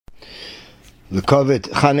The Kovet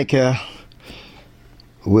Chanukah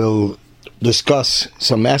will discuss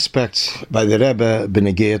some aspects by the Rebbe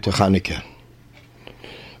b'negea to Chanukah.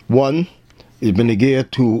 One is b'negea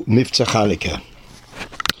to Mivtza Chanukah.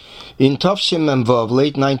 In Tafshim Memvav,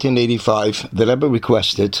 late 1985, the Rebbe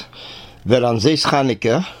requested that on Zeis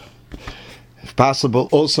Chanukah, if possible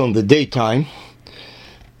also in the daytime,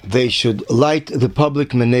 they should light the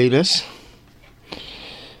public menorahs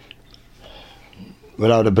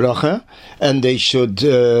without a bracha, and they should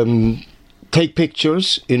take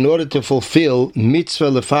pictures in order to fulfill mitzvah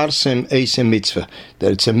lefarsem eisem mitzvah,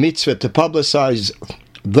 that it's a mitzvah to publicize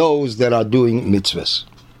those that are doing mitzvahs.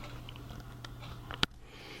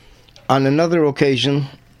 On another occasion,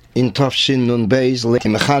 in Tafshin Nun Beis,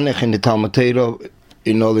 in Mechanech in the Talmud Torah,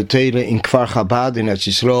 in Ole Torah, in Kfar Chabad, in Eretz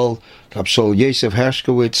Yisrael, Rab Shaul Yosef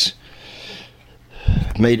Hershkowitz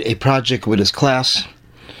made a project with his class,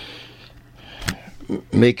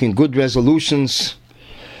 making good resolutions,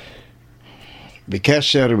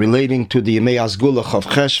 B'kesher relating to the Yemei Azgulach of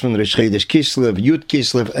Cheshvan, Rish Chodesh Kislev, Yud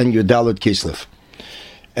Kislev, and Yudalet Kislev.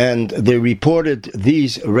 And they reported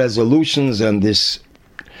these resolutions and this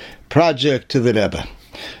project to the Rebbe.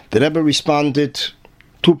 The Rebbe responded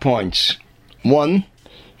 2 points. One,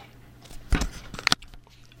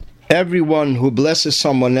 everyone who blesses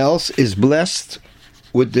someone else is blessed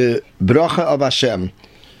with the bracha of Hashem,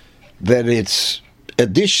 that its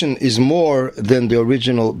addition is more than the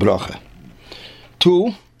original bracha.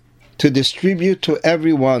 2, to distribute to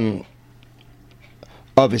everyone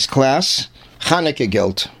of his class Chanukah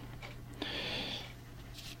geld,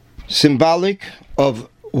 symbolic of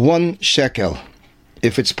 1 shekel.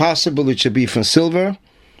 If it's possible, it should be from silver.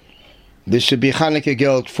 This should be Chanukah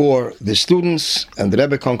geld for the students, and the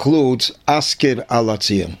Rebbe concludes, Askir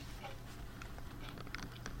Alatziyim.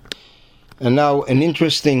 And now an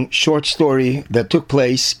interesting short story that took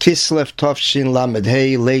place, Kislev Tafshin Lamed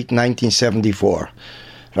Hey, late 1974.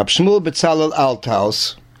 Rab Shmuel Betzalel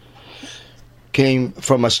Althaus came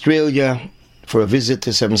from Australia for a visit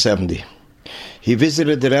to 770. He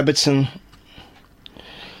visited the Rebbetzin,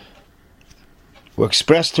 who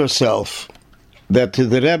expressed herself that to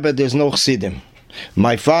the Rebbe there's no Chassidim.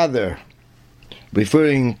 My father,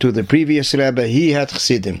 referring to the previous Rebbe, he had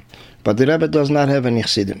Chassidim, but the Rebbe does not have any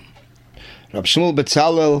Chassidim. Rab Shmuel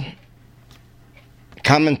Betzalel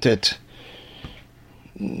commented,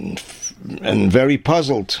 and very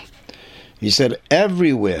puzzled, he said,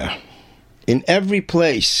 everywhere, in every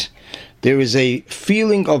place, there is a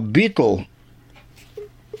feeling of bittul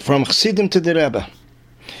from Chassidim to the Rebbe.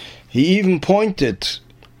 He even pointed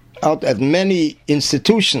out at many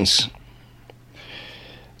institutions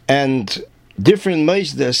and different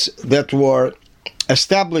meisdes that were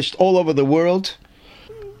established all over the world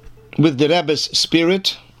with the Rebbe's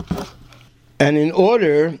spirit, and in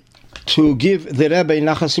order to give the Rebbe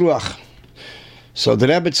nachas ruach. So the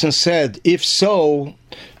Rebbetzin said, if so,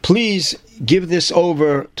 please give this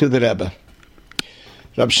over to the Rebbe.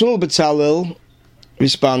 Rab Shmuel Betzalel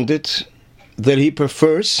responded that he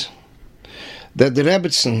prefers that the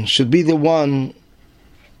Rebbetzin should be the one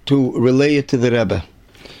to relay it to the Rebbe.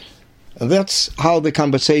 And that's how the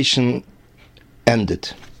conversation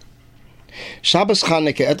ended. Shabbos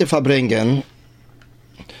Chanukah at the Farbrengen,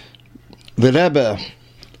 the Rebbe,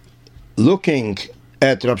 looking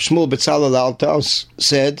at Rab Shmuel Betzalel Althaus,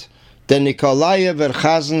 said, "Der Nikolayev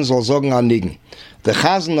Chazen soll sagen anigen." The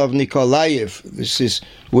Chazen of Nikolayev, this is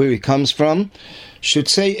where he comes from, should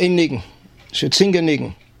say a nigen, should sing a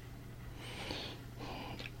nigen.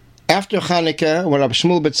 After Chanukah, when Rab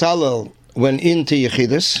Shmuel Betzalel went into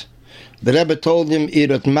Yechidus, the Rebbe told him,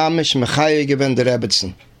 "Irot mamish mechaye given the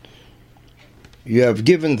Rebbetzin. You have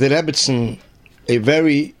given the Rebbetzin a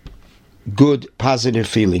very good, positive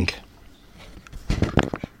feeling."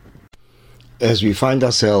 As we find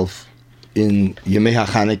ourselves in Yemei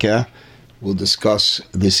HaChanukah, we'll discuss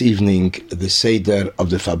this evening the Seder of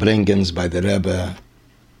the Farbrengens by the Rebbe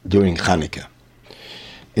during Chanukah.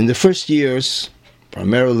 In the first years,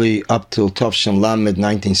 primarily up till Tafshin Lamed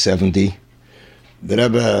 1970, the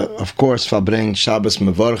Rebbe, of course, Farbrengt Shabbos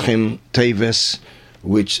Mevorchim Teves,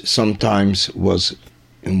 which sometimes was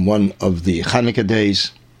in one of the Chanukah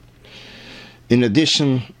days. In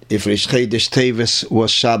addition, if Rish Chodesh Teves was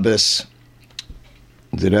Shabbos,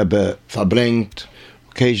 the Rebbe Farbrengt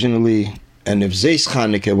occasionally, and if Zeis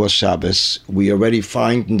Chanukah was Shabbos, we already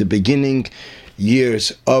find in the beginning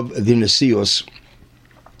years of the Nesios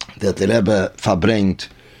that the Rebbe Farbrengt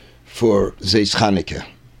for Zeis Chanukah.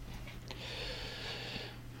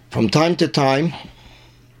 From time to time,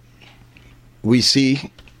 we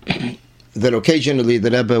see that occasionally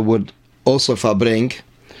the Rebbe would also Farbrengt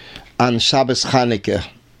on Shabbos Chanukah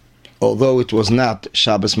although it was not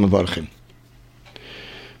Shabbos Mevarchim.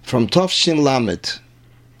 From Tovshin Lamed,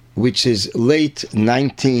 which is late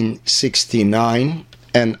 1969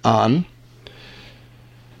 and on,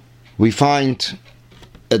 we find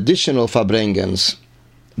additional Farbrengens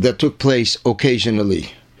that took place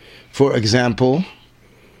occasionally. For example,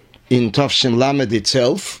 in Tovshin Lamed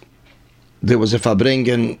itself, there was a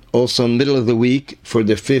Farbrengen also in the middle of the week for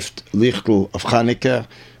the 5th Lichtel of Chanukah,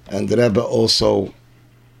 and the Rebbe also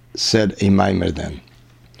said a Maimer then.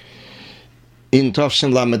 In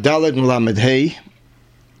Tovshin Lamed Daled and Lamed Hey,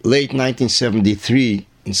 late 1973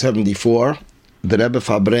 and 74, the Rebbe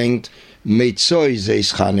Farbrengt Meitzoi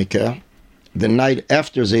Zeis Chanukah, the night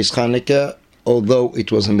after Zeis Chanukah, although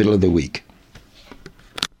it was in the middle of the week.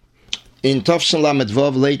 In Tovshin Lamed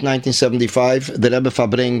Vov, late 1975, the Rebbe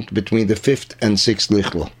Farbrengt between the 5th and 6th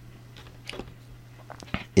Lichtel,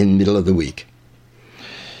 in the middle of the week.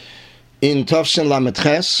 In Tovshin Lamed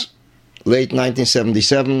Ches, late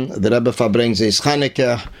 1977, the Rebbe Farbrengt Zeis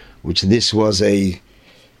Chanukah, which this was a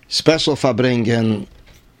special Farbrengen,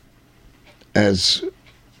 as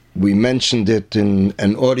we mentioned it in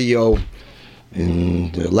an audio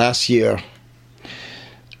in the last year.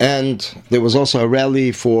 And there was also a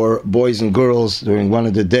rally for boys and girls during one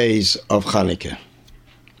of the days of Chanukah.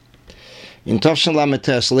 In Tovshin Lamed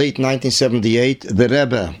Tes, late 1978, the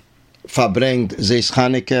Rebbe Farbrengt Zeis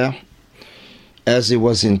Chanukah, as it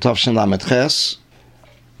was in Tovshin Lamed Ches,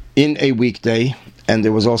 in a weekday, and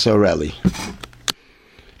there was also a rally.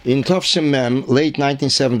 In Tovshin Mem, late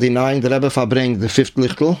 1979, the Rebbe Farbrengt the 5th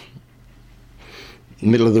Lichtel,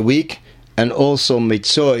 middle of the week, and also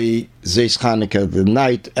Meitzoi Zeis Chanukah, the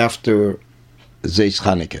night after Zeis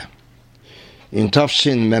Chanukah. In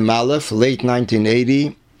Tovshin Mem Aleph, late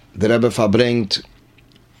 1980, the Rebbe Farbrengt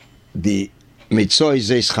the Meitzoi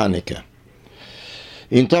Zeis Chanukah.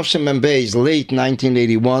 In Tovshin Mem Beis, late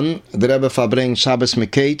 1981, the Rebbe Farbrengt Shabbos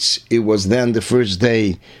Mekates. It was then the first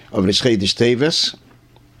day of Rosh Chodesh Teves,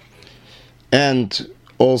 and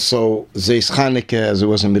also Zeis Chanukah, as it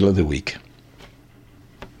was in the middle of the week.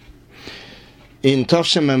 In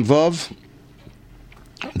Tovshin Mem Vov,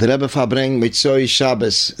 the Rebbe Farbrengt Meitzoi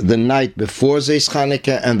Shabbos, the night before Zeis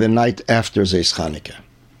Chanukah and the night after Zeis Chanukah.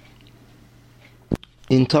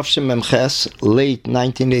 In Tovshin Mem Ches, late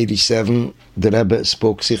 1987, the Rebbe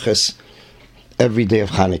spoke Sichos every day of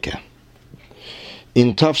Chanukah.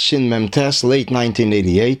 In Tovshin Mem Tes, late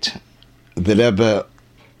 1988, the Rebbe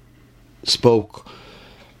spoke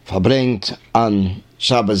Farbrengt on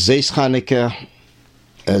Shabbos Zeis Chanukah,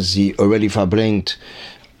 as he already Farbrengt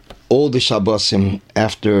all the Shabbosim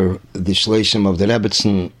after the Shleishim of the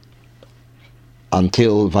Rebbetzin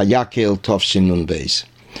until Vayakel Tovshin Nun Beis.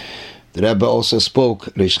 The Rebbe also spoke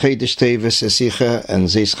Rosh Chodesh Teves Esicha, and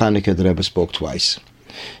Zeis Chanukah the Rebbe spoke twice.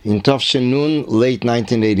 In Tovshin Nun, late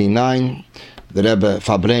 1989, the Rebbe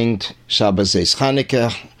Farbrengt Shabbos Zeis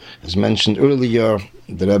Chanukah. As mentioned earlier,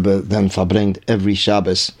 the Rebbe then Farbrengt every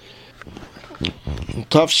Shabbos.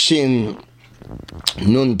 Tovshin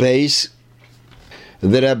Nun Beis,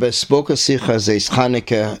 the Rebbe spoke a Sicha Zeis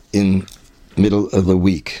Chanukah in middle of the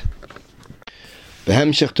week.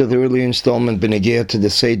 Behemshech to the earlier installment, benegir to the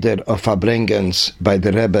Seder of Farbrengens by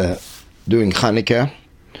the Rebbe during Chanukah.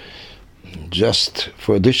 Just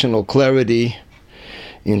for additional clarity,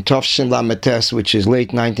 in Tovshin Lamed Tes, which is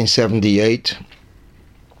late 1978,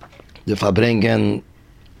 the Farbrengen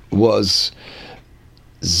was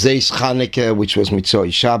Zeis Chanukah, which was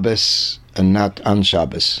Meitzoi Shabbos, and not on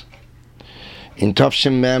Shabbos. In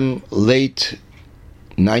Tovshin Mem, late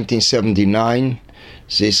 1979,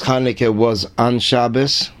 Zeis Chanukah was on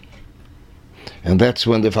Shabbos, and that's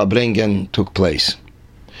when the Farbrengen took place.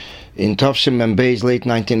 In Tovshin Mem Beis, late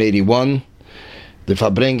 1981, the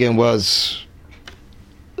Farbrengen was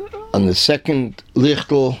on the 2nd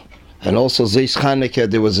Lichtel, and also Zeis Chanukah,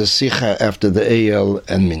 there was a Sicha after the Eyel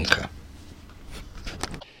and Mincha.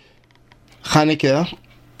 Chanukah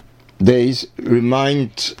days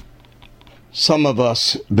remind some of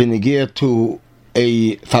us benegir to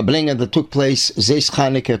a Farbrengen that took place Zeis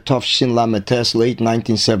Chanukah Tovshin Lamed Tes, late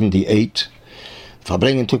 1978.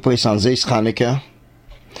 Farbrengen took place on Zeis Chanukah.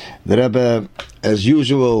 The Rebbe, as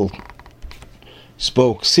usual,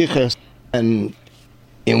 spoke Sichos, and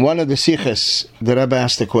in one of the Sichos, the Rebbe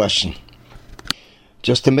asked a question.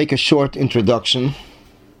 Just to make a short introduction,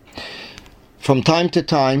 from time to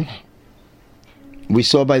time, we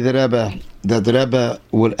saw by the Rebbe that the Rebbe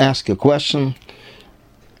would ask a question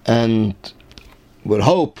and would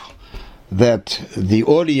hope that the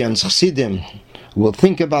audience, Chassidim, will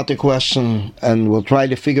think about the question and will try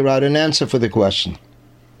to figure out an answer for the question.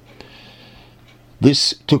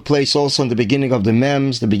 This took place also in the beginning of the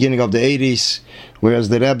MEMS, the beginning of the 80s, whereas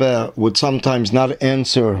the Rebbe would sometimes not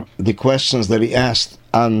answer the questions that he asked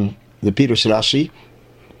on the Pirush Rashi,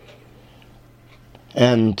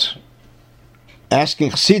 and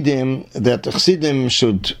asking Chassidim that Chassidim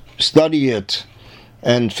should study it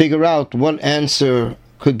and figure out what answer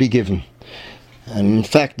could be given. And in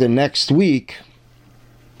fact, the next week,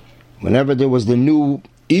 whenever there was the new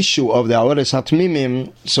issue of the Aoros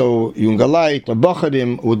HaTmimim, so Jungalite or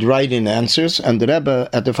Bocharim would write in answers, and the Rebbe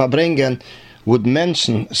at the Farbrengen would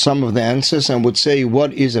mention some of the answers and would say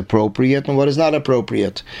what is appropriate and what is not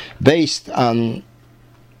appropriate, based on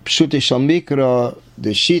Pshuti Shal Mikra,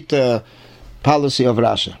 the Shita policy of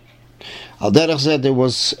Rasha. Al Derech said there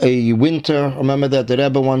was a winter, remember that the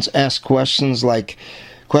Rebbe once asked questions like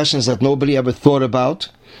questions that nobody ever thought about,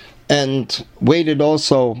 and waited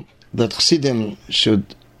also that Chassidim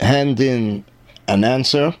should hand in an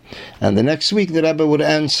answer, and the next week the Rebbe would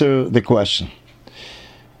answer the question.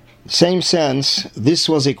 Same sense, this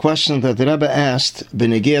was a question that the Rebbe asked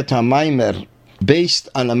Benegiyat HaMaimer, based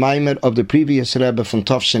on a Maimer of the previous Rebbe from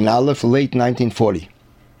Tafshin Aleph, late 1940.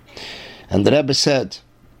 And the Rebbe said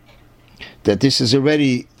that this is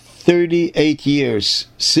already 38 years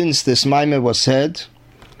since this Maimer was said,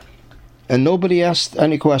 and nobody asked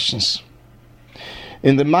any questions.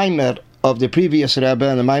 In the Maimer of the previous Rebbe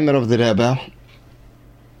and the Maimer of the Rebbe,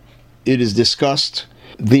 it is discussed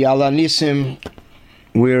the Alanissim,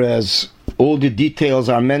 whereas all the details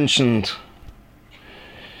are mentioned.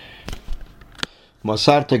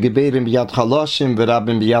 Masarta geberim biyad chaloshim,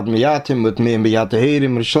 verabim biyad miyatim, utmeim biyad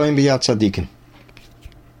teherim, rishoim biyad tzadikim.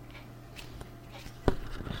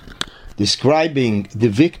 Describing the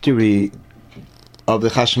victory of the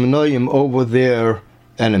Hashmonaim over their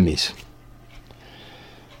enemies.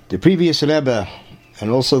 The previous Rebbe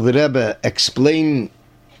and also the Rebbe explain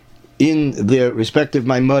in their respective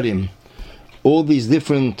Maimarim all these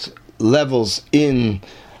different levels in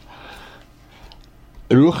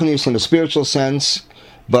Ruchnis in the spiritual sense,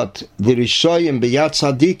 but the Rishoyim biyad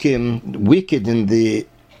tzadikim, wicked in the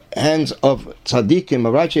hands of tzadikim,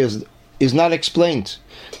 of righteous, is not explained.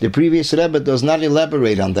 The previous Rebbe does not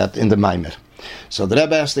elaborate on that in the Maimer. So the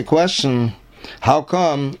Rebbe asked the question, how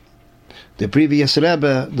come the previous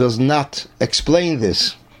Rebbe does not explain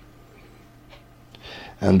this?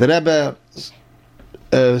 And the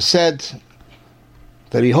Rebbe said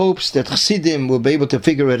that he hopes that Chassidim will be able to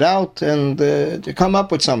figure it out and to come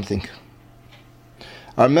up with something.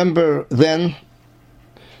 I remember then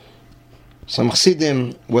some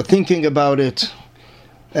Chassidim were thinking about it,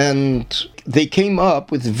 and they came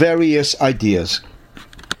up with various ideas.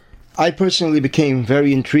 I personally became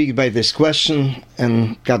very intrigued by this question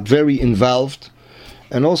and got very involved,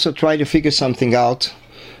 and also tried to figure something out.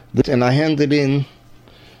 And I handed in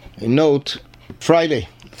a note Friday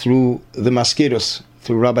through the Maskiros,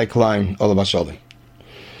 through Rabbi Klein, Olav HaSholem.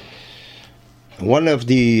 One of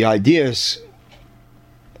the ideas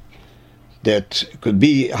that could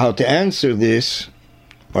be how to answer this,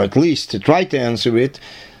 or at least to try to answer it,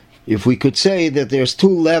 if we could say that there's two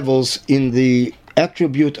levels in the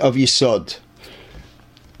attribute of Yesod.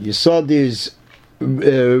 Yesod is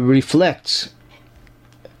reflects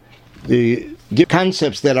the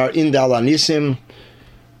concepts that are in the Alanissim,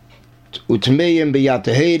 Utmeim biyad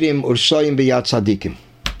teherim, urshoyim biyad tzadikim.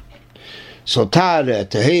 So Tare,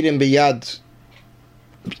 teherim biyad,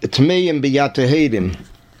 Utmeim biyad teherim.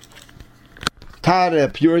 Tare,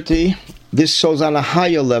 purity, this shows on a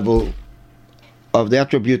higher level of the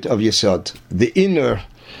attribute of Yesod, the inner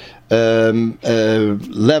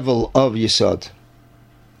level of Yesod.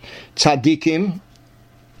 Tzadikim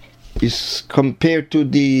is compared to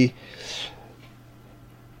the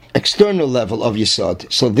external level of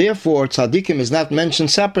Yesod. So therefore, Tzadikim is not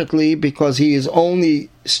mentioned separately because he is only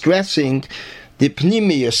stressing the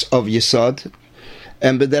Pnimius of Yesod,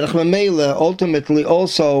 and B'derech Mamela, ultimately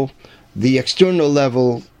also the external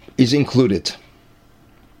level is included.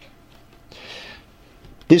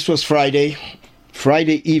 This was Friday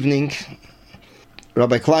evening.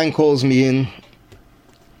 Rabbi Klein calls me in.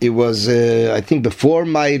 It was, I think, before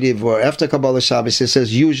Ma'ariv or after Kabbalah Shabbos. He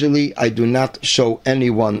says, usually I do not show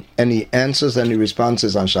anyone any answers, any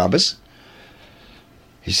responses on Shabbos.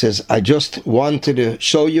 He says, I just wanted to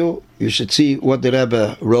show you. You should see what the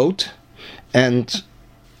Rebbe wrote, and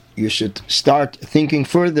you should start thinking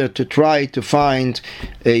further to try to find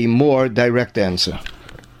a more direct answer.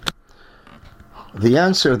 The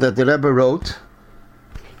answer that the Rebbe wrote,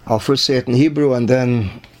 I'll first say it in Hebrew and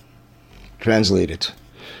then translate it.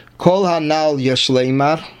 Kol hanal yesh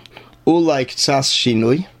leimar, ulai ktsas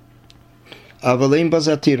shinui, avaleim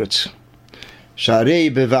bazatiretz. Sharei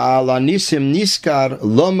beva'ala nisim niskar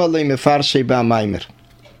loma le mefarshe ba'maimer.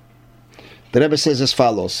 The Rebbe says as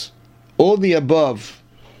follows: all the above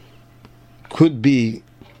could be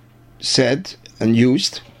said and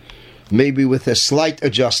used, maybe with a slight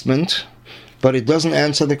adjustment, but it doesn't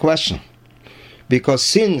answer the question. Because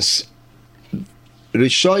since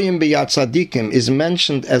Rishoyim B'Yad Tzadikim is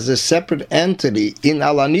mentioned as a separate entity in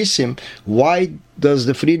Alanisim, why does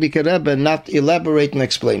the Frierdiker Rebbe not elaborate and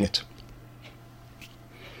explain it?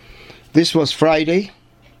 This was Friday.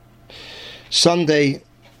 Sunday,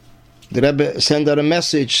 the Rebbe sent out a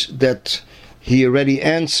message that he already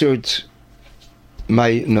answered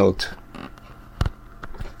my note.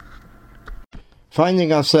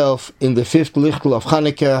 Finding ourselves in the fifth Lichtel of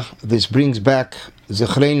Chanukah, this brings back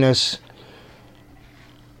Zechrenes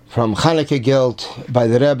from Chanukah Geld by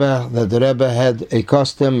the Rebbe, that the Rebbe had a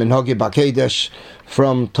custom in Hogi Bakedesh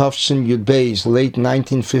from Tafshin Yud Beis, late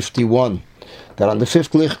 1951, that on the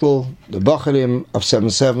fifth Lichtel, the Bacharim of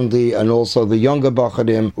 770 and also the younger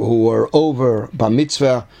Bacharim who were over Bar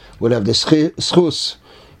Mitzvah would have the schus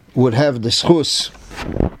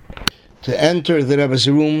to enter the Rebbe's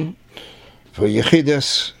room for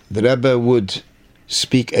Yechidus. The Rebbe would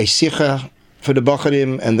speak a Sicha for the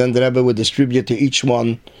Bacharim, and then the Rebbe would distribute to each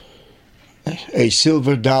one a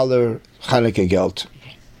silver dollar Chanukah Geld.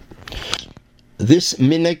 This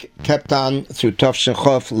minik kept on through Tafshin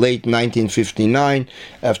Chof, late 1959,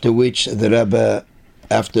 after which the Rebbe,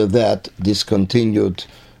 after that, discontinued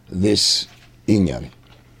this inyan.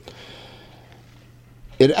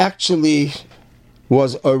 It actually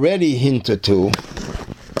was already hinted to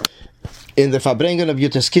in the Farbrengen of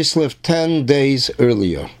Yutas Kislev 10 days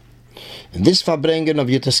earlier. In this Farbrengen of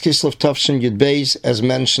Yutas Kislev Tafshin Yud Beis, as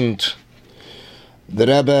mentioned, the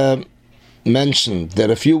Rebbe mentioned that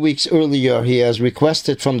a few weeks earlier he has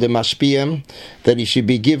requested from the Mashpiyim that he should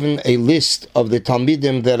be given a list of the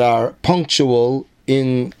Talmidim that are punctual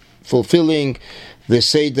in fulfilling the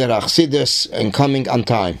Seder Achsidus and coming on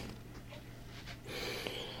time.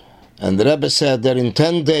 And the Rebbe said that in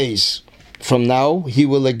 10 days from now he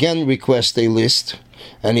will again request a list,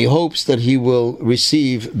 and he hopes that he will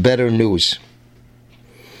receive better news.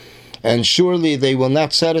 And surely they will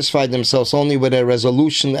not satisfy themselves only with a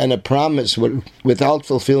resolution and a promise without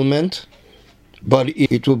fulfillment, but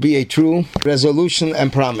it will be a true resolution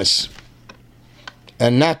and promise,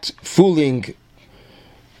 and not fooling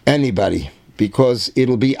anybody, because it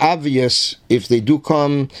will be obvious if they do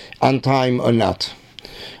come on time or not.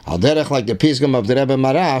 Al derech, like the Pisgam of the Rebbe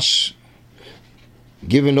Marash,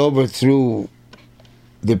 given over through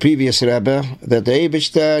the previous Rebbe, that the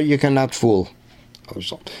Eibishter you cannot fool.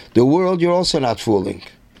 The world you're also not fooling.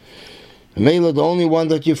 Mela, the only one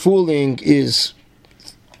that you're fooling is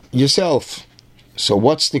yourself. So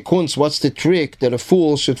what's the kunst, what's the trick that a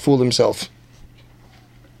fool should fool himself?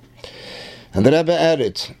 And the Rebbe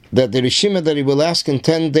added that the Rishima that he will ask in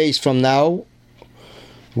 10 days from now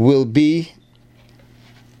will be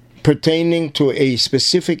pertaining to a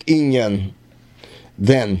specific inyan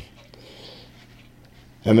then.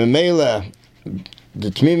 And Mela, the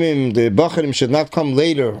Tmimim, the Bacharim should not come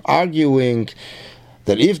later arguing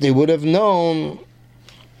that if they would have known,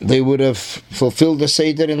 they would have fulfilled the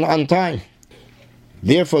Seder on time.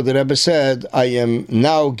 Therefore, the Rebbe said, I am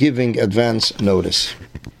now giving advance notice.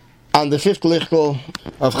 On the fifth Lichtel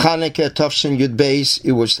of Chanukah, Tafshin Yud Beis,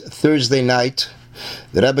 it was Thursday night.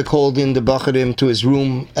 The Rebbe called in the Bacharim to his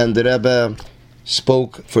room, and the Rebbe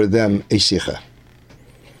spoke for them a Sicha.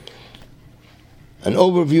 An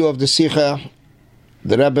overview of the Sicha.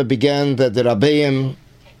 The Rebbe began that the Rabbeim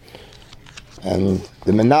and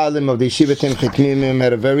the Menalim of the Yeshivatim Chitmimim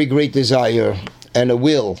had a very great desire and a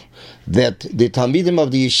will that the Talmidim of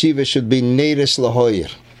the Yeshiva should be Neiris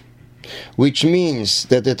Lahoyer, which means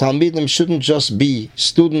that the Talmidim shouldn't just be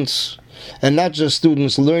students, and not just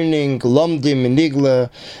students learning Lomdim and Nigla,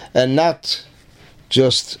 and not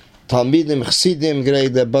just Talmidim Chsidim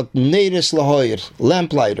Greda, but Neiris Lahoyer,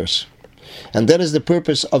 lamplighters. And that is the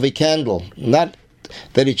purpose of a candle, not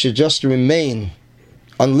that it should just remain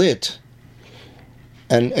unlit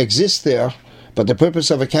and exist there, but the purpose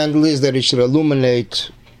of a candle is that it should illuminate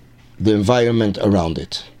the environment around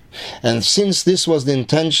it. And since this was the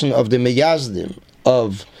intention of the Meyazdim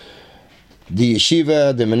of the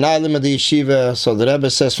yeshiva, the Menalim of the yeshiva, so the Rebbe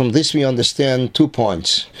says from this we understand 2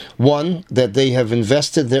 points. One, that they have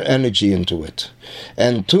invested their energy into it.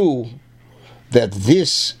 And two, that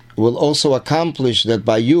this will also accomplish that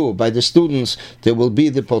by you, by the students, there will be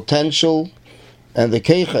the potential and the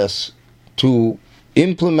keiches to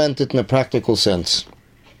implement it in a practical sense.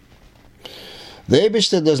 The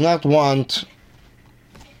Eibishter does not want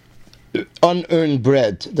unearned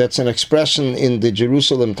bread. That's an expression in the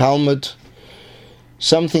Jerusalem Talmud.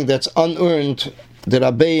 Something that's unearned, the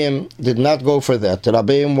Rabbeim did not go for that. The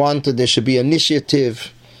Rabbeim wanted there should be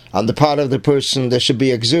initiative on the part of the person, there should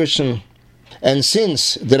be exertion. And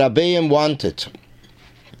since the Rabbeim wanted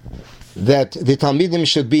that the Talmidim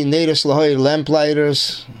should be Neiros Lahoyer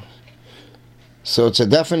lamplighters, so it's a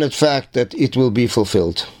definite fact that it will be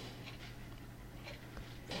fulfilled.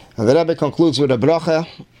 And the Rebbe concludes with a bracha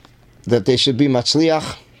that they should be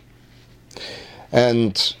Matzliach.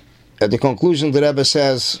 And at the conclusion, the Rebbe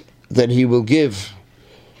says that he will give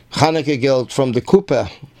Chanukah geld from the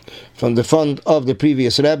Kuppah, from the fund of the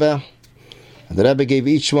previous Rebbe. And the Rebbe gave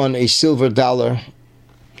each one a silver dollar.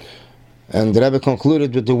 And the Rebbe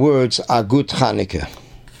concluded with the words, Agut Chanukah.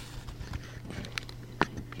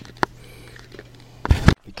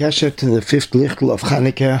 Kesher to the fifth lichtel of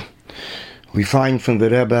Chanukah, we find from the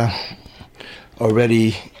Rebbe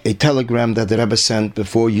already a telegram that the Rebbe sent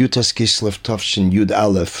before Yutas Kislev Tovshin Yud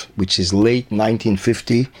Aleph, which is late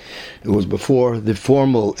 1950. It was before the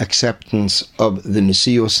formal acceptance of the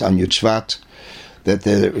Nesius on Yud Shvat, that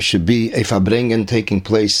there should be a Farbrengen taking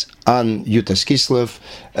place on Yutas Kislev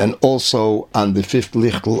and also on the fifth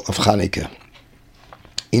lichtel of Chanukah.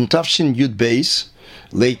 In Tovshin Yud Beis,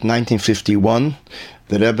 late 1951,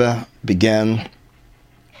 the Rebbe began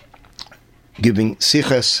giving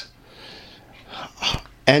sichas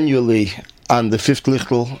annually on the fifth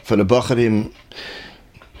lichtel for the Bacharim,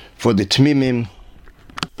 for the Tmimim,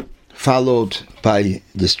 followed by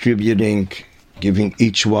distributing, giving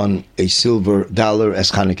each one a silver dollar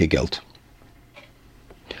as Chanukah geld.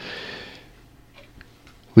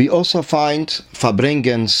 We also find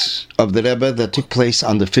Farbrengens of the Rebbe that took place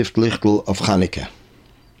on the fifth lichtel of Chanukah.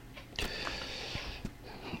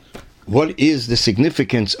 What is the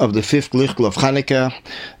significance of the fifth lichtel of Chanukah?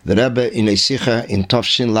 The Rebbe in a Sicha in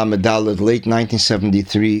Tovshin Lamed Daled, late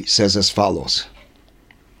 1973, says as follows.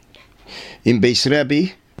 In Beis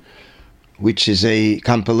Rebbe, which is a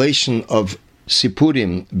compilation of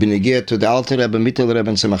Sipurim b'negeh to the Alter Rebbe, Mittel Rebbe,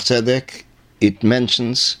 and Tzemach Tzedek, it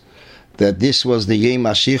mentions that this was the Yom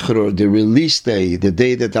HaShichror, the release day, the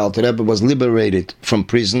day that the Alter Rebbe was liberated from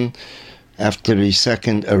prison after his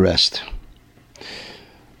second arrest.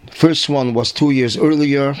 First one was 2 years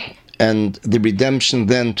earlier, and the redemption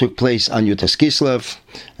then took place on Yutas Kislev,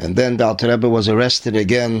 and then the Alter Rebbe was arrested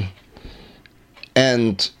again,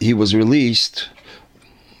 and he was released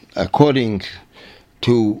according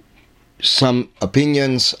to some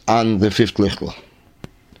opinions on the fifth lichtel.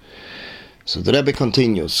 So the Rebbe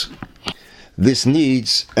continues. This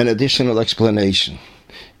needs an additional explanation.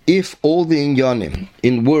 If all the inyanim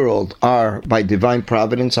in world are by divine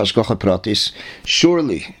providence, Hashgacha Pratis,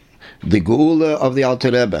 surely the Geula of the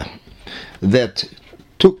Alter Rebbe that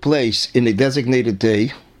took place in a designated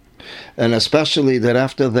day, and especially that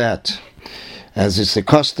after that, as is the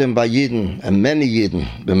custom by Yidden and many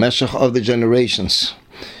Yidden, the Meshach of the generations,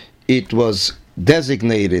 it was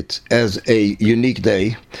designated as a unique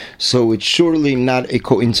day, so it's surely not a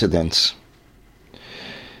coincidence.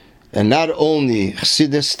 And not only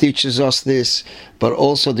Chassidus teaches us this, but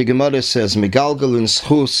also the Gemara says, Megalgalun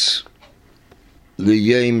schus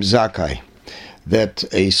liyem zakai, that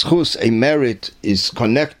a schus, a merit, is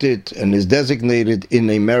connected and is designated in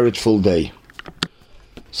a meritful day.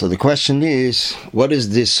 So the question is, what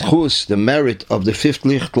is this schus, the merit of the fifth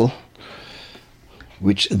lichtel,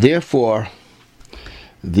 which therefore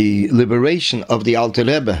the liberation of the Alter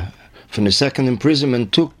Rebbe from the second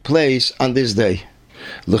imprisonment took place on this day?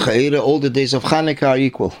 L'chaira, all the days of Chanukah are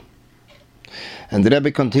equal. And the Rebbe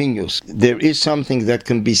continues, there is something that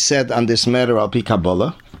can be said on this matter of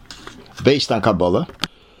Kabbalah, based on Kabbalah,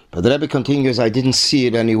 but the Rebbe continues, I didn't see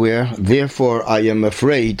it anywhere, therefore I am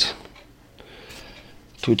afraid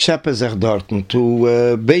to chepezech dorten,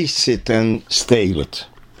 to base it and state it.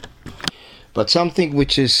 But something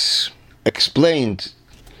which is explained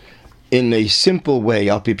in a simple way,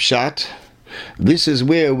 al pi pshat, this is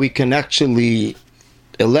where we can actually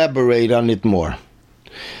elaborate on it more.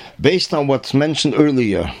 Based on what's mentioned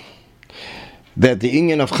earlier, that the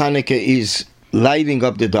inyan of Chanukah is lighting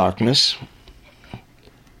up the darkness,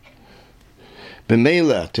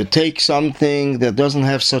 b'meila, to take something that doesn't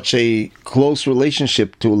have such a close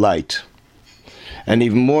relationship to light, and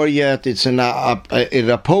even more yet, it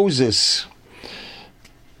opposes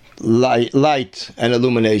light and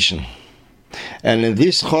illumination. And in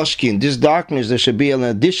this choshki, in this darkness, there should be an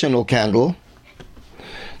additional candle,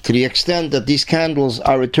 to the extent that these candles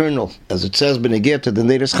are eternal, as it says b'negeh to the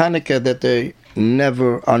Neiros Chanukah, that they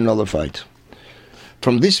never are nullified.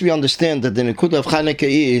 From this we understand that the Nekudah of Chanukah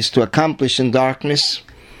is to accomplish in darkness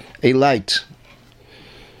a light.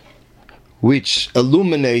 which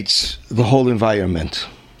illuminates the whole environment.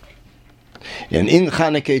 And in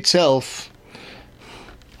Hanukkah itself,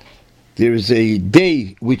 there is a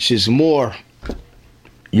day which is more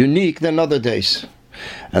unique than other days.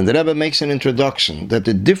 And the Rebbe makes an introduction that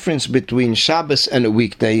the difference between Shabbos and a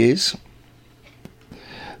weekday is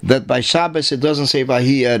that by Shabbos it doesn't say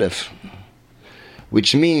Vahi Erev,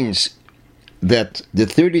 which means that the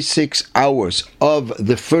 36 hours of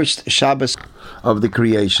the first Shabbos of the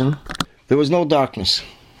creation, there was no darkness.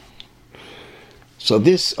 So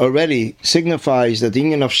this already signifies that the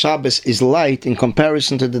union of Shabbos is light in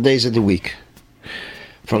comparison to the days of the week.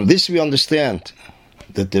 From this we understand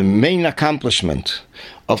that the main accomplishment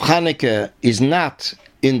of Hanukkah is not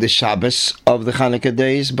in the Shabbos of the Hanukkah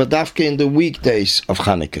days, but dafka in the weekdays of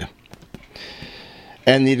Hanukkah.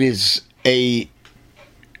 And it is a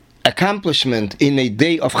accomplishment in a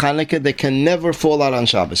day of Hanukkah that can never fall out on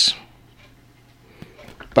Shabbos.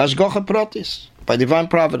 Bashgocha Protis, by divine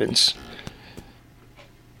providence.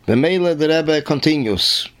 The Mele, the Rebbe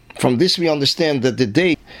continues. From this we understand that the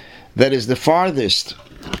day that is the farthest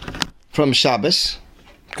from Shabbos,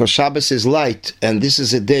 because Shabbos is light, and this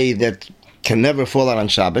is a day that can never fall out on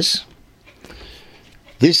Shabbos,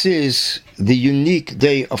 this is the unique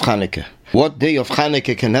day of Hanukkah. What day of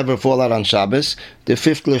Hanukkah can never fall out on Shabbos? The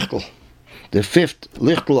fifth Lichtel. The fifth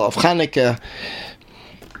Lichtel of Hanukkah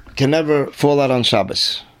can never fall out on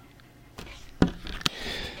Shabbos.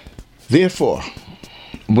 Therefore,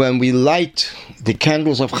 when we light the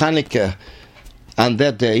candles of Hanukkah on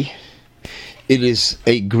that day, it is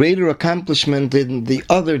a greater accomplishment than the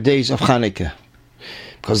other days of Hanukkah.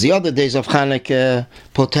 Because the other days of Hanukkah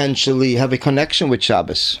potentially have a connection with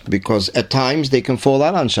Shabbos, because at times they can fall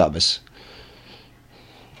out on Shabbos.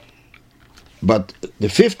 But the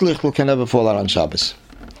fifth Lichtel can never fall out on Shabbos.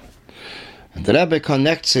 And the Rebbe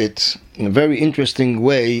connects it in a very interesting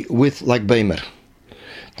way with like Beimer.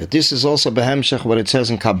 That this is also Behemshech, what it says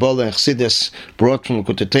in Kabbalah and Chassidus, brought from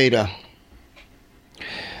Kutetera,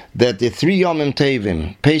 that the three Yomim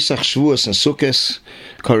Tevim, Pesach, Shavuos, and Sukkot,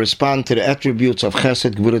 correspond to the attributes of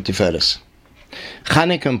Chesed, Gvura, Tiferes.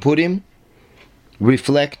 Chanukah and Purim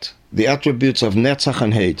reflect the attributes of Netzach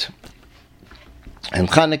and Heid. And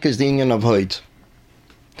Chanukah is the union of Heid.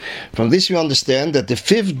 From this we understand that the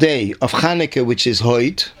fifth day of Chanukah, which is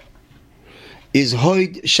Heid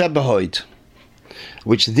Shebehoid,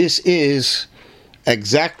 which this is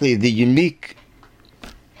exactly the unique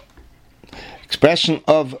expression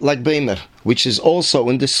of like Beimer, which is also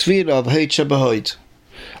in the sphere of Heid Shebehoid.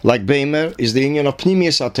 Like Beimer is the union of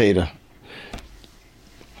Pnimius Atera,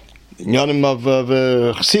 the union of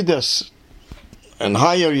Chassidus, and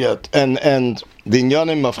higher yet, and the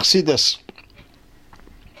union of Chassidus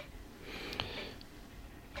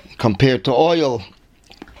compared to oil.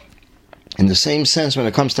 In the same sense, when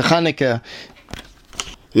it comes to Hanukkah,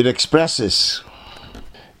 it expresses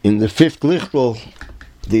in the fifth Lichtel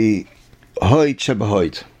the Heid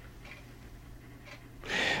Shebehoid.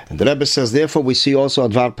 And the Rebbe says, therefore we see also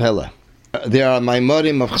Advar Pele. There are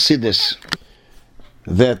Maimorim of Chassidus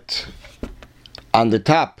that on the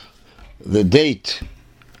top, the date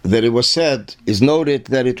that it was said is noted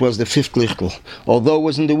that it was the fifth Lichtel, although it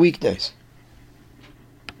was in the weekdays.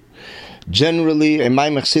 Generally, a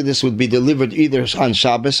Maimon Chassidus would be delivered either on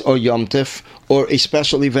Shabbos or Yom Tov or a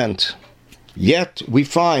special event. Yet we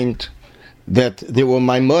find that there were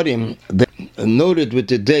Maimorim that noted with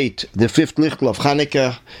the date the fifth Lichtel of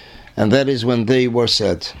Hanukkah, and that is when they were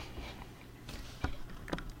said.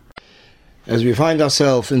 As we find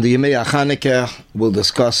ourselves in the Yemei Hanukkah, we'll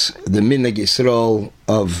discuss the Minhag Yisrael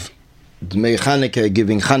of Yemei Hanukkah,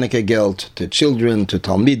 giving Hanukkah geld to children, to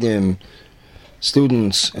Talmidim,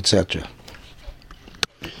 students, etc.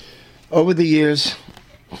 Over the years,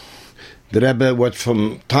 the Rebbe would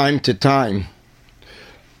from time to time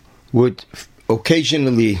would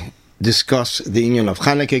occasionally discuss the union of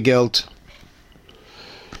Hanukkah geld,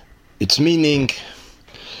 its meaning,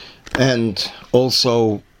 and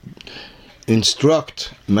also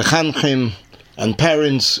instruct mechanchim and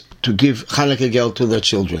parents to give Hanukkah geld to their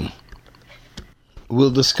children.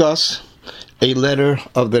 We'll discuss a letter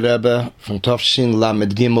of the Rebbe from Tafshin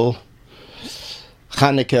Lamed Gimel,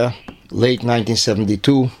 Hanukkah, late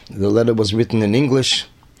 1972. The letter was written in English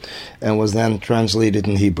and was then translated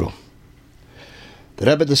in Hebrew. The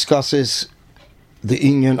Rebbe discusses the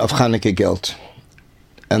inyan of Hanukkah geld.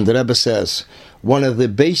 And the Rebbe says, one of the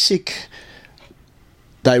basic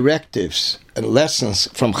directives and lessons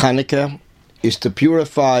from Hanukkah is to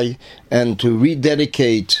purify and to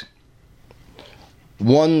rededicate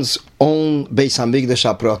one's own Beis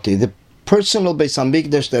Hamikdash Aprati, the personal Beis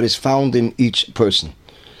Hamikdash that is found in each person.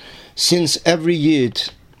 Since every Yid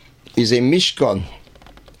is a Mishkan,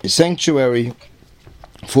 a sanctuary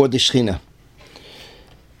for the Shekhinah.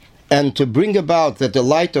 And to bring about that the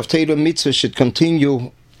light of Torah Mitzvah should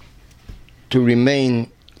continue to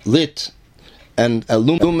remain lit and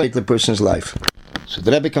illuminate the person's life. So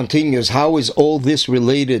the Rebbe continues, how is all this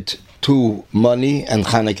related to money and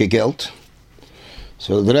Chanukah Geld?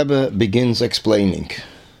 So the Rebbe begins explaining.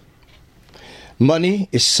 Money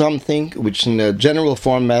is something which in a general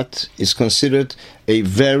format is considered a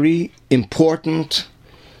very important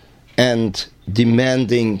and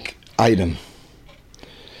demanding item.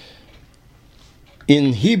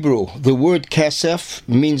 In Hebrew, the word kesef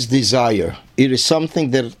means desire. It is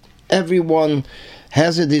something that everyone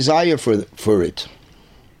has a desire for it.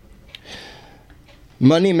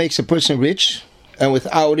 Money makes a person rich, and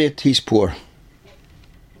without it, he's poor.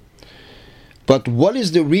 But what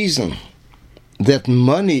is the reason that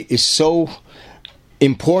money is so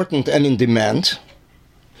important and in demand?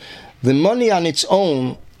 The money on its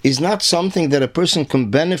own is not something that a person can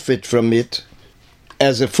benefit from it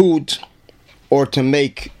as a food, or to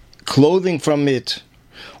make clothing from it,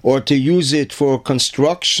 or to use it for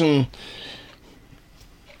construction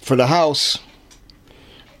for the house.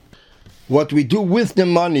 What we do with the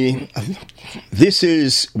money, this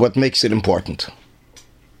is what makes it important.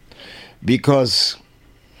 Because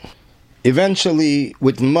eventually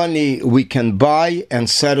with money we can buy and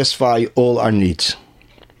satisfy all our needs.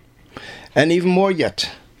 And even more yet,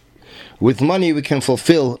 with money we can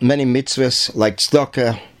fulfill many mitzvahs like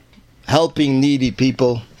tzedakah, helping needy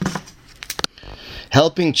people,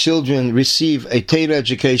 helping children receive a Torah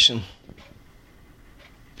education.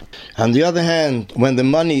 On the other hand, when the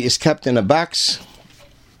money is kept in a box,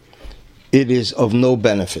 it is of no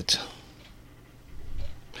benefit.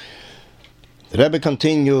 The Rebbe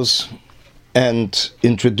continues and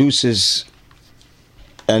introduces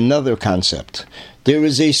another concept. There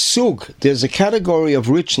is a sug, there's a category of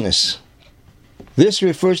richness. This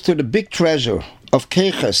refers to the big treasure of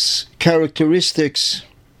keiches, characteristics,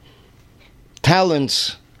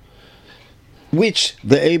 talents, which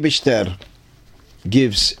the Eibishter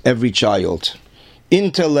gives every child.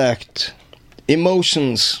 Intellect,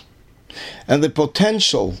 emotions, and the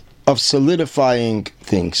potential of solidifying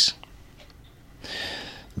things.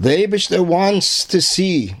 The Eibishter wants to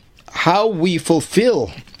see how we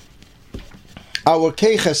fulfill our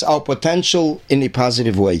keiches, our potential, in a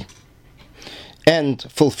positive way, and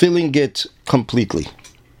fulfilling it completely.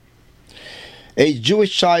 A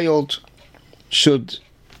Jewish child should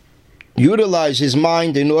utilize his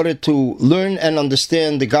mind in order to learn and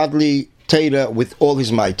understand the godly Torah with all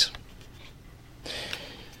his might.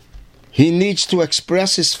 He needs to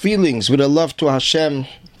express his feelings with a love to Hashem,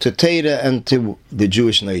 to Torah, and to the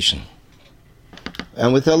Jewish nation,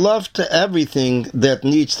 and with a love to everything that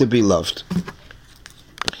needs to be loved.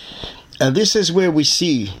 And this is where we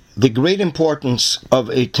see the great importance of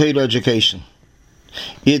a Torah education.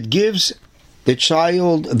 It gives the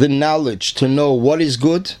child the knowledge to know what is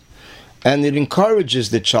good, and it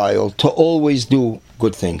encourages the child to always do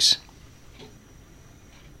good things.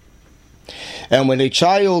 And when a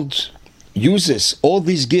child uses all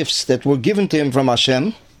these gifts that were given to him from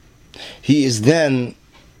Hashem, he is then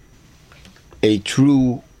a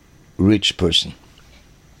true rich person.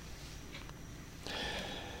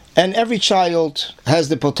 And every child has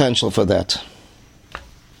the potential for that.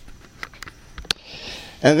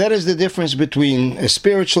 And that is the difference between a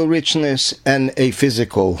spiritual richness and a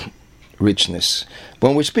physical richness.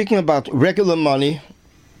 When we're speaking about regular money,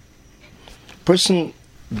 a person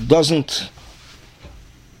doesn't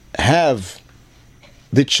have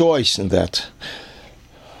the choice in that.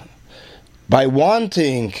 By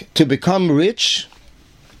wanting to become rich,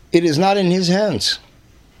 it is not in his hands.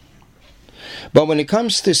 But when it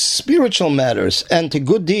comes to spiritual matters and to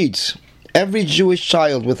good deeds, every Jewish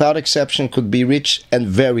child, without exception, could be rich and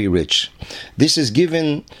very rich. This is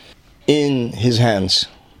given in his hands.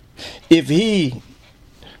 If he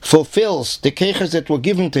fulfills the keiches that were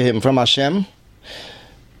given to him from Hashem,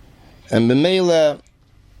 and b'meila,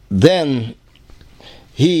 then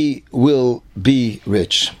he will be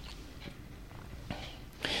rich.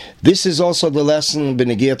 This is also the lesson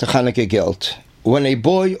b'negia to Chanukah Geld. When a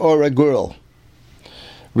boy or a girl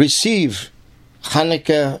receive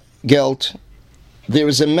Chanukah Geld, there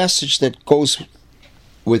is a message that goes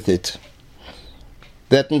with it.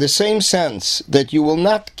 That in the same sense that you will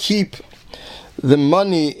not keep the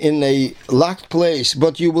money in a locked place,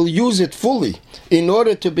 but you will use it fully in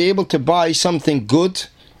order to be able to buy something good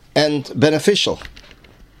and beneficial.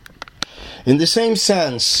 In the same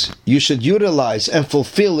sense, you should utilize and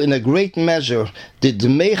fulfill in a great measure the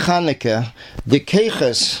Dmei Chanukah, the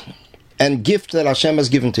keiches and gift that Hashem has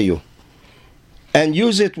given to you, and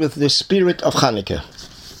use it with the spirit of Chanukah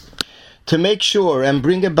to make sure and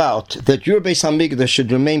bring about that your Beis Hamikdash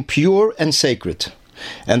should remain pure and sacred,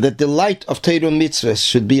 and that the light of Torah mitzvahs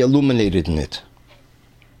should be illuminated in it,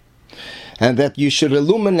 and that you should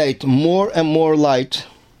illuminate more and more light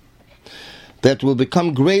that will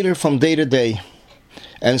become greater from day to day,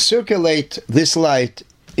 and circulate this light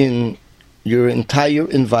in your entire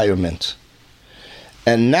environment,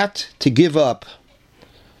 and not to give up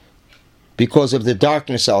because of the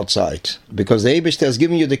darkness outside, because the Eibishter has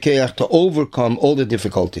given you the keach to overcome all the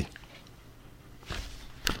difficulty.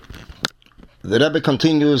 The Rebbe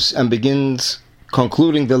continues and begins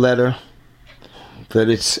concluding the letter that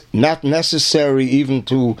it's not necessary even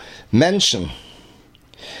to mention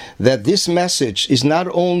that this message is not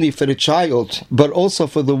only for the child, but also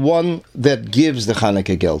for the one that gives the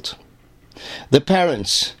Chanukah geld. The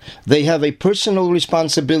parents, they have a personal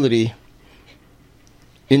responsibility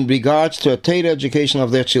in regards to a Torah education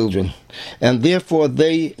of their children, and therefore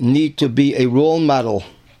they need to be a role model,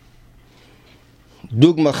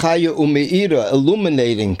 dugma chaya umeira,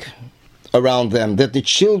 illuminating around them, that the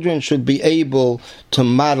children should be able to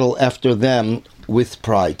model after them with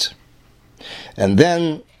pride. And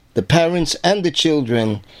then the parents and the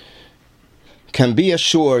children can be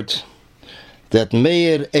assured that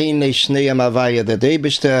Meir Einei Shnei Avaya, that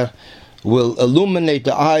Eibishter will illuminate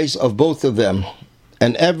the eyes of both of them,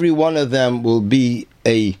 and every one of them will be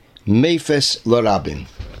a Meifes L'Rabim,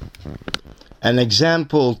 an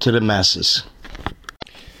example to the masses.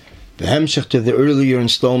 The hemshech to the earlier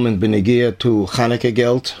installment Benegia to Chanukah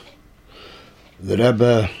geld, the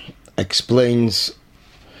Rebbe explains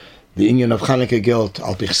the inyan of Chanukah geld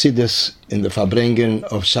al Chassidus in the Farbrengen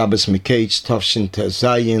of Shabbos Miketz Tafshin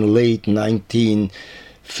Tezayin, late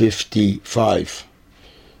 1955.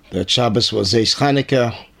 That Shabbos was Zeis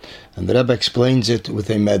Chanukah, and the Rebbe explains it with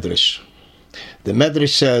a medrash. The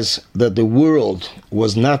medrash says that the world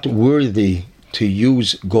was not worthy to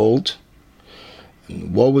use gold.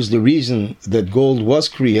 And what was the reason that gold was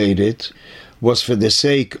created? Was for the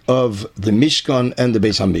sake of the Mishkan and the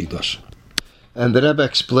Beis Hamikdash. And the Rebbe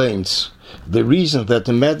explains the reason that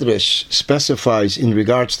the medrash specifies in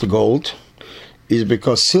regards to gold is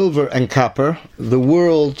because silver and copper, the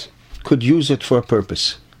world could use it for a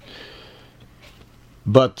purpose.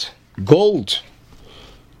 But gold,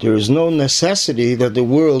 there is no necessity that the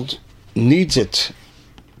world needs it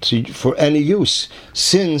for any use,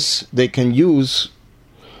 since they can use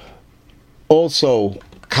also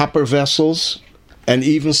copper vessels and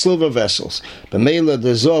even silver vessels. But Mela,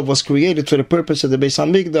 the Zohar was created for the purpose of the Beis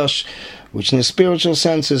Hamikdash, which in a spiritual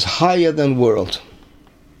sense is higher than world.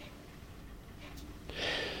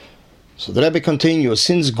 So the Rebbe continues,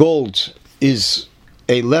 since gold is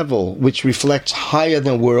a level which reflects higher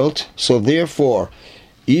than world, so therefore,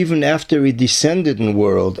 even after it descended in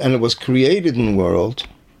world and it was created in world,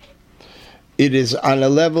 it is on a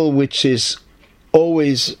level which is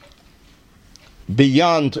always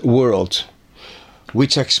beyond world,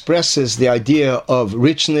 which expresses the idea of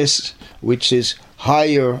richness, which is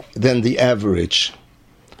higher than the average.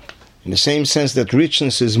 In the same sense that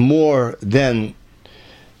richness is more than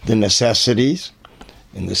the necessities,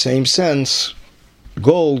 in the same sense,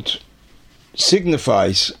 gold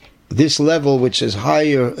signifies this level which is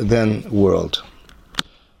higher than world.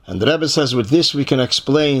 And the Rebbe says with this we can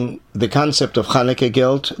explain the concept of Chanukah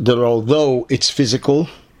geld, that although it's physical,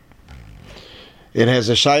 it has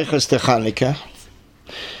a shaychus to Chanukah.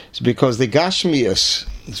 It's because the Gashmias,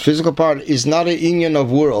 the physical part, is not an inyan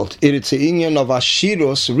of world. It's an inyan of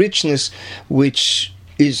Ashiros, richness, which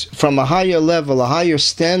is from a higher level, a higher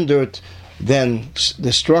standard than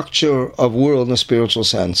the structure of world in a spiritual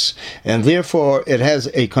sense. And therefore it has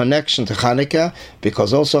a connection to Chanukah,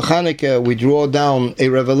 because also Chanukah, we draw down a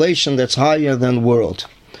revelation that's higher than world,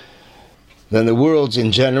 than the worlds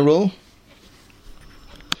in general.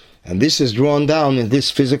 And this is drawn down in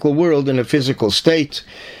this physical world, in a physical state.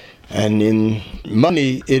 And in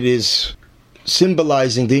money, it is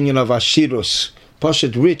symbolizing the union of Ashirus,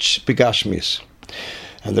 Poshet rich begashmius.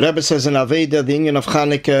 And the Rebbe says in Aveda, the union of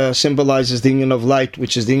Chanukah symbolizes the union of light,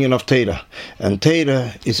 which is the union of Torah. And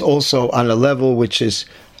Torah is also on a level which is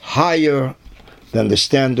higher than the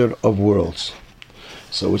standard of worlds.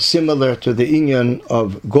 So it's similar to the union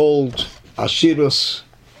of gold, Ashirus,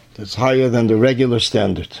 that's higher than the regular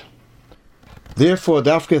standard. Therefore,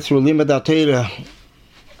 Dafka through Limud HaTorah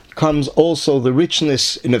comes also the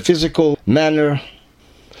richness in a physical manner,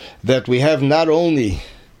 that we have not only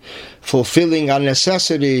fulfilling our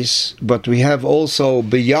necessities, but we have also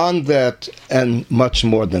beyond that and much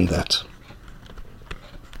more than that.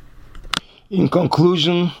 In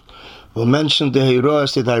conclusion, We'll mention the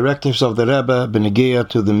Heiros, the directives of the Rebbe, Benegea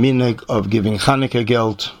to the Minhag of giving Chanukah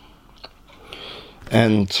geld,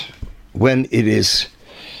 and when it is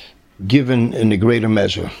given in a greater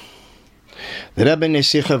measure. The Rebbe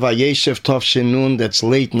Nesicha Vayeshev Tov Shenun, that's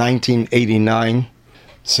late 1989,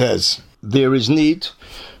 says, there is need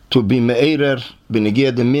to be me'erer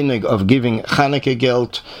benegea the minhag of giving Chanukah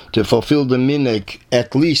geld, to fulfill the minhag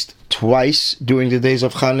at least twice during the days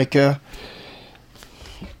of Chanukah,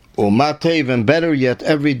 or matev, and better yet,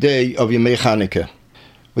 every day of Yemei Chanukah,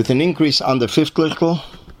 with an increase on the fifth lichtel,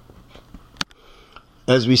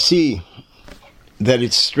 as we see that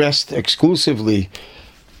it's stressed exclusively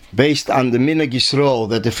based on the Minhag Yisrael,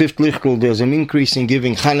 that the fifth lichtel, there's an increase in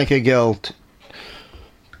giving Chanukah geld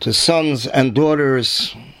to sons and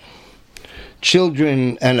daughters,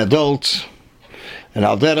 children and adults, and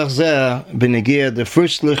al derech zeh benegea the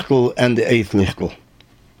first lichtel and the eighth lichtel.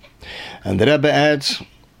 And the Rebbe adds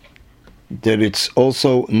that it's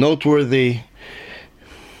also noteworthy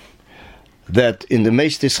that in the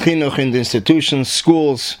Meistis Chinuch, in the institutions,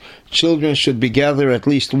 schools, children should be gathered at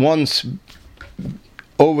least once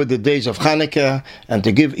over the days of Chanukah, and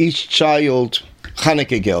to give each child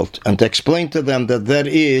Chanukah geld, and to explain to them that that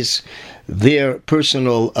is their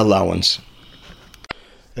personal allowance.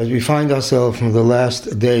 As we find ourselves on the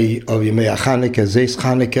last day of Yemei Chanukah, Zeis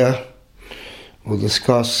Chanukah, we'll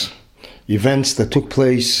discuss events that took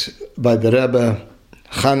place by the Rebbe,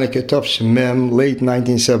 Chanukah Tov Shemem, late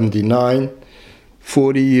 1979,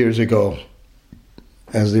 40 years ago,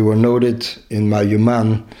 as they were noted in my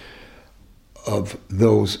Yuman of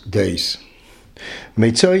those days.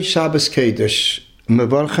 Meitzoi Shabbos Kedesh,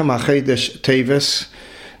 Mevorchem HaChedesh Teves,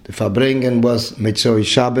 the Farbrengen was Meitzoi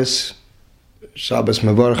Shabbos, Shabbos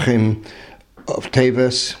Mevorchim of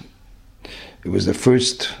Teves. It was the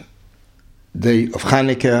first day of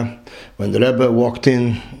Chanukah. When the Rebbe walked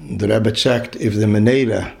in, the Rebbe checked if the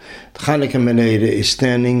menorah, the Chanukah menorah, is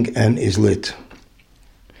standing and is lit.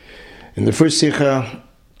 In the first Sikha,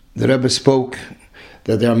 the Rebbe spoke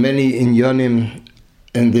that there are many inyanim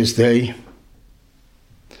in this day,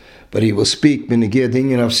 but he will speak benegea the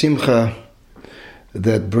inyan of Simcha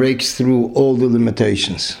that breaks through all the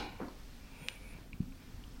limitations.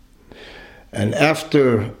 And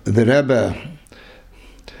after the Rebbe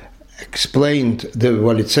explained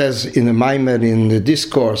what it says in the Maimer, in the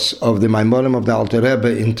discourse of the Maimorim of the Alter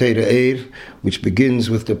Rebbe in Teira Eir, which begins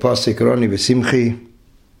with the Pasuk Roni V'Simchi,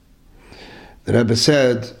 the Rebbe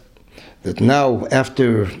said that now,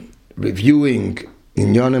 after reviewing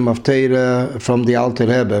Inyanim of Teira from the Alter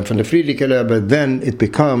Rebbe and from the Frierdiker Rebbe, then it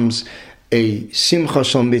becomes a Simcha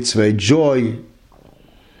Shel Mitzvah, a joy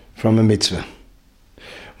from a mitzvah.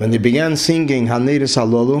 When they began singing Haneres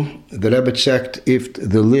Halolu, the Rebbe checked if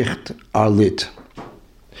the licht are lit.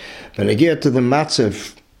 When they get to the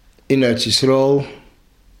Matzev in Eretz Yisrael,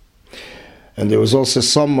 and there was also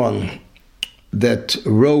someone that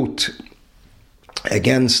wrote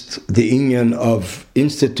against the inyan of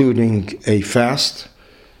instituting a fast,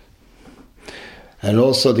 and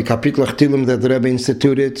also the Kapitel Chtilim that the Rebbe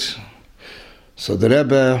instituted. So the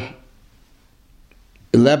Rebbe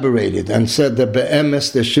elaborated and said that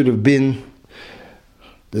be'emes there should have been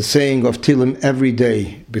the saying of Tilim every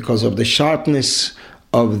day because of the sharpness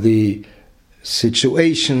of the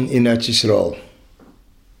situation in Eretz Yisrael.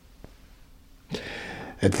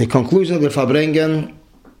 At the conclusion of the Farbrengen,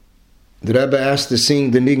 the Rebbe asked to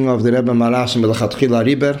sing the nigun of the Rebbe Malash Melchatchila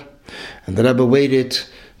Riber, and the Rebbe waited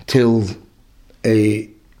till a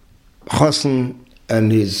chassan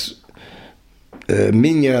and his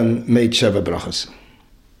minyan made Sheva Brachas.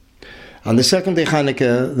 On the second day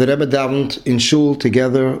Chanukah, the Rebbe davened in shul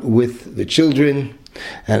together with the children,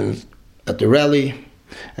 and at the rally,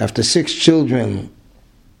 after 6 children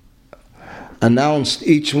announced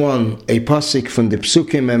each one a pasuk from the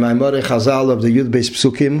Psukim and Maimorei Chazal of the Yud Beis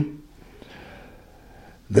Psukim,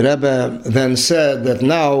 the Rebbe then said that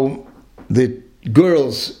now the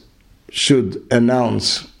girls should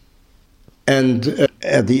announce, and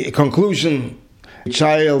at the conclusion, the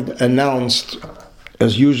child announced,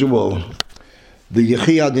 as usual, the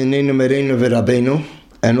Yechiya Dinenu Mereinu V'Rabbeinu,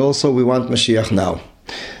 and also we want Mashiach now.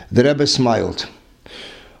 The Rebbe smiled.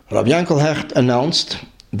 Rav Yankel Hecht announced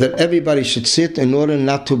that everybody should sit in order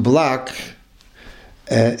not to block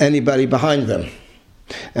anybody behind them.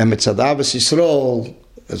 And Mitzad Avos Yisrael,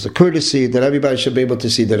 as a courtesy, that everybody should be able to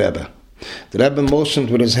see the Rebbe. The Rebbe motioned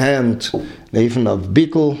with his hand, even of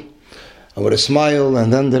Bittel, and with a smile,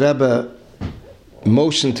 and then the Rebbe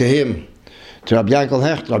motioned to him, to Rabbi Yankel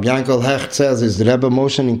Hecht. Rabbi Yankel Hecht says, is the Rebbe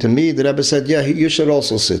motioning to me? The Rebbe said, yeah, you should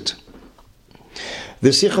also sit.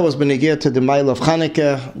 The Sikha was benegir to the Mile of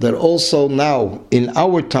Chanukah, that also now, in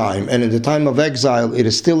our time, and in the time of exile, it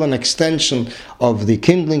is still an extension of the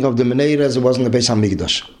kindling of the Menorah as it was in the Beis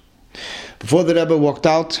HaMikdash. Before the Rebbe walked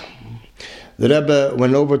out, the Rebbe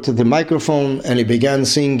went over to the microphone and he began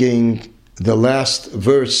singing the last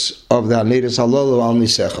verse of the Aniris Halalu Al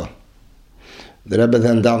Nisecha. The Rebbe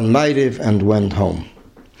then davened Ma'ariv and went home.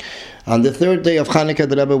 On the third day of Chanukah,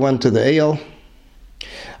 the Rebbe went to the Eyal.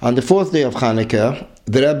 On the fourth day of Chanukah,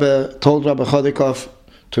 the Rebbe told Rabbi Chodikov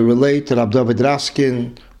to relate to Rabbi David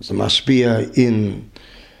Raskin, who was a mashpia in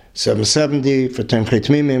 770 for Temchet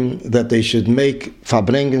Mimim, that they should make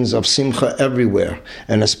farbrengens of Simcha everywhere,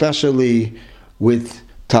 and especially with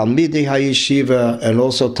Talmidei HaYeshiva and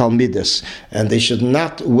also Talmides, and they should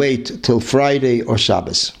not wait till Friday or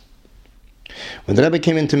Shabbos. When the Rebbe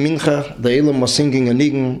came into Mincha, the Elam was singing a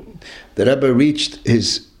nigun. The Rebbe reached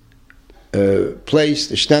his place,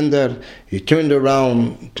 the Stender. He turned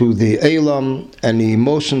around to the Elam and he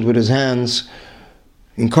motioned with his hands,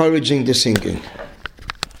 encouraging the singing.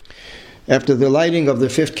 After the lighting of the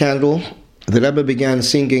fifth candle, the Rebbe began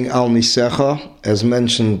singing Al Nisecha, as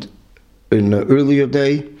mentioned in an earlier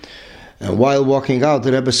day. And while walking out,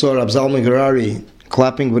 the Rebbe saw Rab Zalman Harari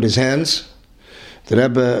clapping with his hands. The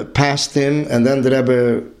Rebbe passed him, and then the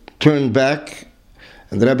Rebbe turned back,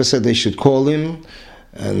 and the Rebbe said they should call him.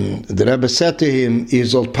 And the Rebbe said to him, "Ihr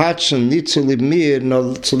sollt patschen nicht zu lieb mir,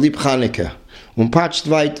 nur zu lieb Chanukah. Und patscht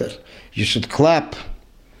weiter. You should clap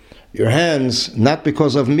your hands, not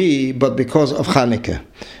because of me, but because of Chanukah.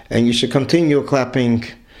 And you should continue clapping."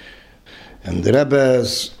 And the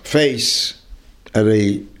Rebbe's face had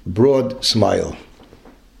a broad smile.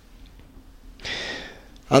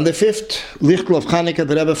 On the fifth Lichtel of Chanukah,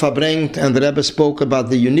 the Rebbe verbringt, and the Rebbe spoke about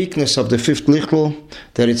the uniqueness of the fifth Lichtel,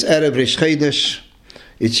 that it's Erev Rish Chodesh,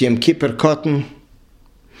 it's Yom Kippur Cotton,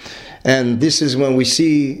 and this is when we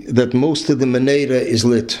see that most of the Menorah is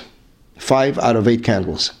lit, 5 out of 8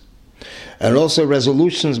 candles. And also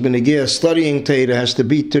resolutions, Benegir, studying Torah has to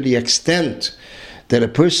be to the extent that a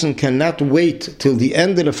person cannot wait till the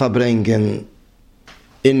end of the Farbrengen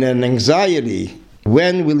in an anxiety,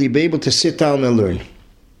 when will he be able to sit down and learn?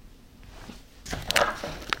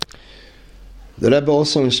 The Rebbe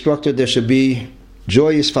also instructed there should be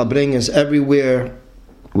joyous Farbrengens everywhere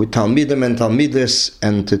with Talmidim and Talmides,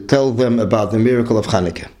 and to tell them about the miracle of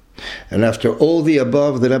Chanukah. And after all the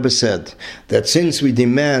above, the Rebbe said that since we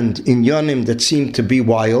demand inyanim that seem to be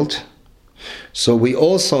wild, so we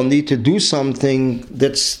also need to do something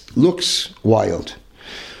that looks wild.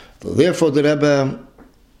 Therefore, the Rebbe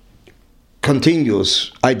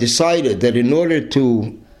continues, I decided that in order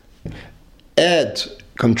to add,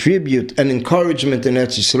 contribute, and encouragement in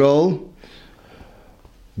Eretz Yisrael,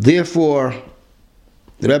 therefore,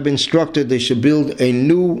 the Rebbe instructed they should build a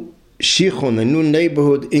new shichun, a new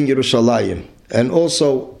neighborhood in Yerushalayim, and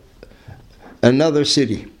also another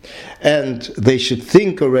city. And they should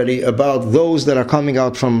think already about those that are coming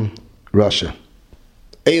out from Russia.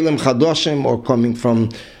 Elim Chadoshim, or coming from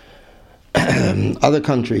other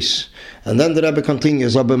countries. And then the Rebbe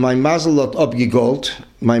continues, aber my mazel lot abgegolt,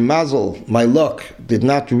 my mazel, my luck, did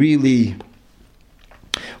not really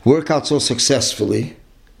work out so successfully,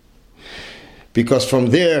 because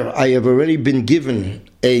from there I have already been given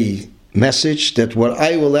a message that what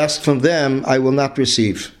I will ask from them I will not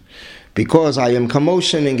receive, because I am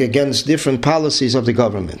commotioning against different policies of the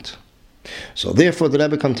government. So therefore the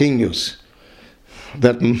Rebbe continues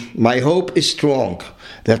that my hope is strong,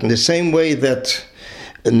 that in the same way that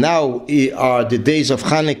now are the days of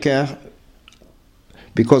Chanukah,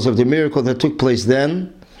 because of the miracle that took place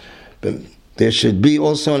then, there should be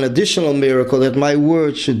also an additional miracle that my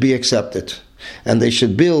word should be accepted. And they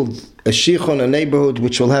should build a shichon, a neighborhood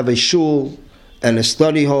which will have a shul and a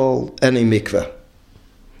study hall and a mikveh.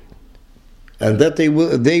 And that they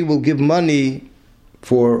will give money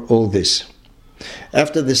for all this.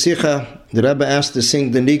 After the Sikha, the Rebbe asked to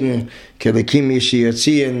sing the nigun, Kelekim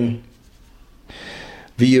Yeshiyatziyin,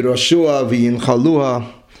 V'yiroshua,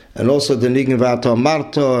 V'yinchalua, and also the nigun V'ata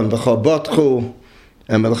Marta, and V'chabotchu,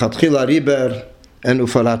 and Melchatchila Riber, and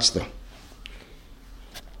Ufaratzta.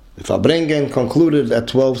 The Farbrengen concluded at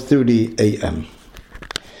 12:30 a.m.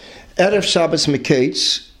 Erev Shabbos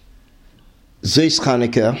Meketz, Zeis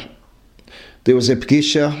Chanukah, there was a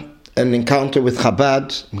pgisha, an encounter with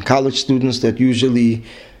Chabad, college students that usually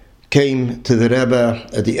came to the Rebbe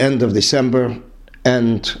at the end of December,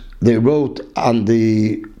 and they wrote on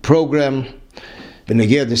the program,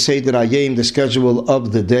 Benegir the Seder Hayim, the schedule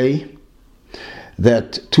of the day,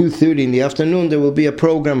 that 2:30 in the afternoon there will be a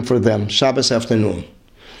program for them, Shabbos afternoon.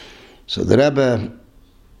 So the Rebbe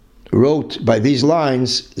wrote by these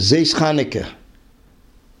lines, Zeis Chanukah,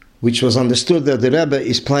 which was understood that the Rebbe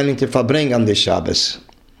is planning to farbrengen on this Shabbos.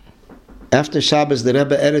 After Shabbos, the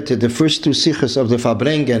Rebbe edited the first 2 sichos of the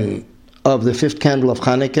farbrengen of the 5th candle of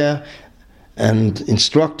Hanukkah and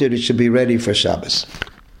instructed it should be ready for Shabbos.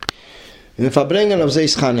 In the farbrengen of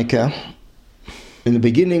Zeis Hanukkah, in the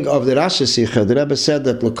beginning of the Rasha Sicha, the Rebbe said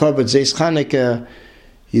that L'Kovet Zeis Hanukkah,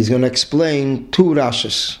 he's going to explain 2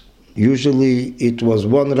 Rashas. Usually it was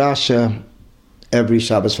 1 Rasha every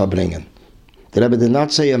Shabbos farbrengen. The Rebbe did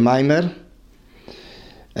not say a Maimer,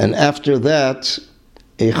 and after that,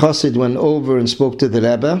 a Chassid went over and spoke to the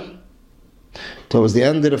Rebbe. Towards the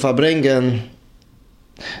end of the farbrengen,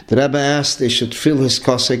 the Rebbe asked they should fill his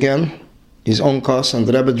kos again, his own kos, and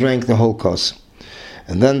the Rebbe drank the whole kos.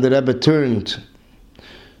 And then the Rebbe turned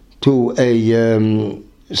to a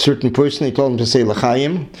certain person, he told him to say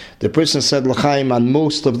L'chaim. The person said L'chaim on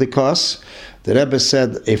most of the kos. The Rebbe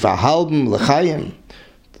said, if a halbem L'chaim,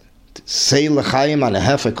 say L'chaim on a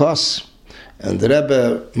half a kos. And the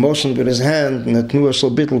Rebbe motioned with his hand, and the Tnuah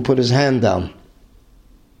Shel Bittul put his hand down.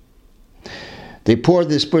 They poured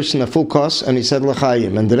this person a full kos, and he said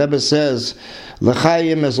L'chaim. And the Rebbe says,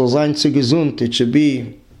 L'chaim es soll sein zu gesund, it should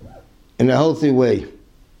be in a healthy way.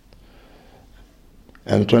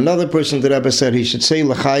 And to another person, the Rebbe said he should say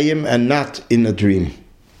L'chaim and not in a dream.